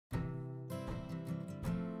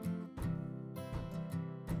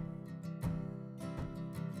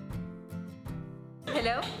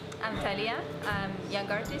Hello, I'm Talia. I'm a young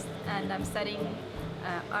artist and I'm studying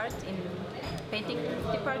art in painting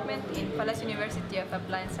department in Palace University of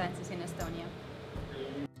Applied Sciences in Estonia.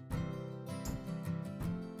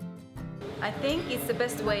 I think it's the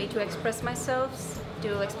best way to express myself,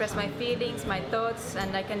 to express my feelings, my thoughts,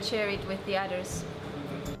 and I can share it with the others.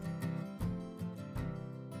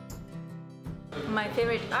 My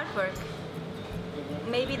favorite artwork?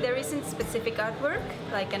 Maybe there isn't specific artwork,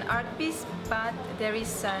 like an art piece, but there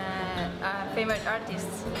is a favorite artist.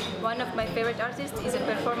 One of my favorite artists is a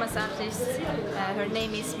performance artist. Her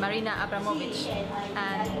name is Marina Abramovic,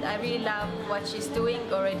 and I really love what she's doing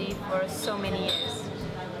already for so many years.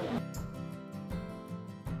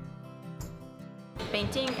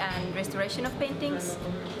 Painting and restoration of paintings,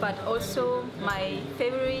 but also my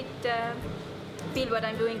favorite field what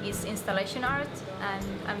I'm doing is installation art, and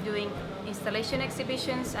I'm doing installation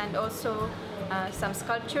exhibitions and also some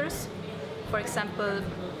sculptures. For example,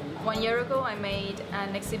 1 year ago I made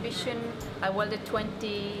an exhibition. I welded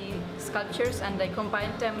 20 sculptures and I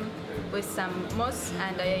combined them with some moss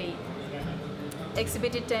and I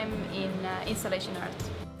exhibited them in installation art.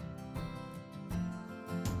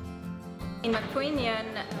 In my opinion,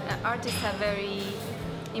 artists have very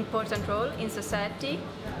important role in society.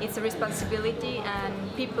 It's a responsibility and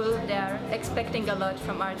people, they are expecting a lot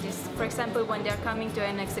from artists. For example, when they are coming to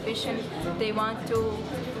an exhibition, they want to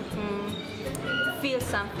feel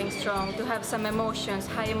something strong, to have some emotions,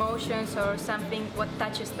 high emotions or something what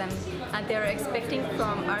touches them. And they are expecting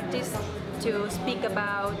from artists to speak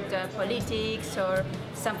about politics or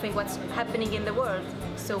something what's happening in the world.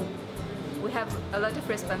 So we have a lot of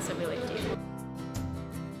responsibility.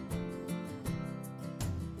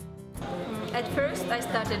 At first I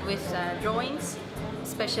started with drawings,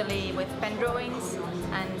 especially with pen drawings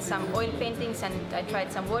and some oil paintings, and I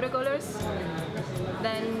tried some watercolors.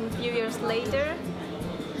 Then a few years later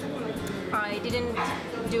I didn't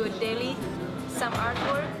do daily some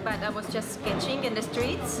artwork, but I was just sketching in the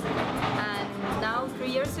streets. And now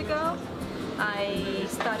 3 years ago I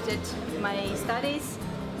started my studies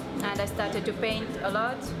and I started to paint a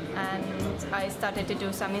lot, and I started to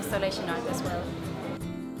do some installation art as well.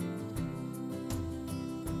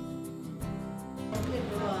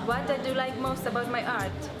 What I do like most about my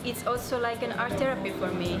art, it's also like an art therapy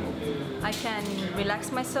for me. I can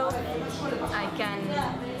relax myself, I can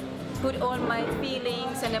put all my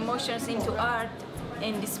feelings and emotions into art.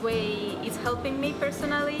 In this way, it's helping me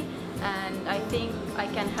personally, and I think I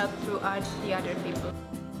can help through art the other people.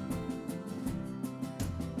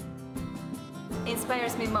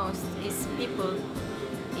 Inspires me most is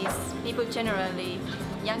people generally,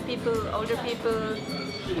 young people, older people,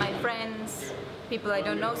 my friends, people I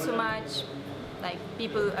don't know so much, like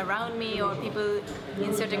people around me or people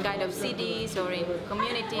in certain kind of cities or in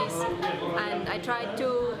communities. And I try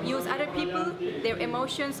to use other people, their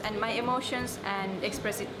emotions and my emotions, and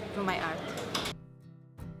express it through my art.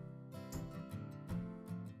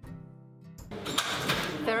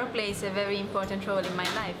 Thero plays a very important role in my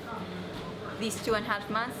life. These 2.5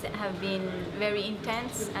 months have been very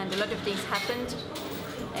intense and a lot of things happened,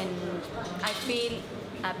 and I feel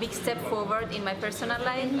a big step forward in my personal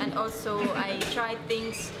life, and also I tried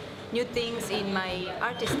new things in my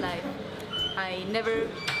artist life. I never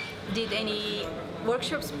did any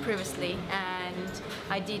workshops previously, and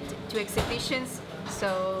I did 2 exhibitions,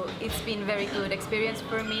 so it's been a very good experience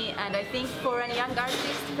for me, and I think for a young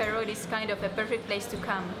artist, Thero is kind of a perfect place to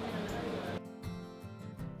come.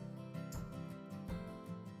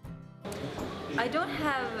 I don't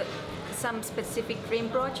have some specific dream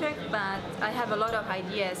project, but I have a lot of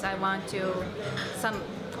ideas I want to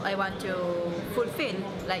fulfill.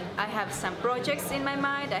 Like I have some projects in my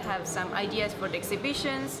mind, I have some ideas for the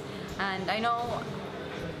exhibitions, and I know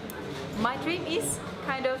my dream is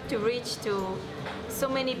kind of to reach to so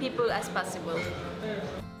many people as possible.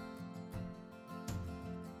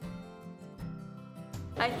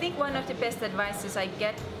 I think one of the best advices I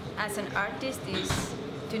get as an artist is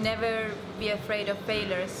to never be afraid of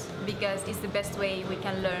failures, because it's the best way we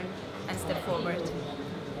can learn and step forward.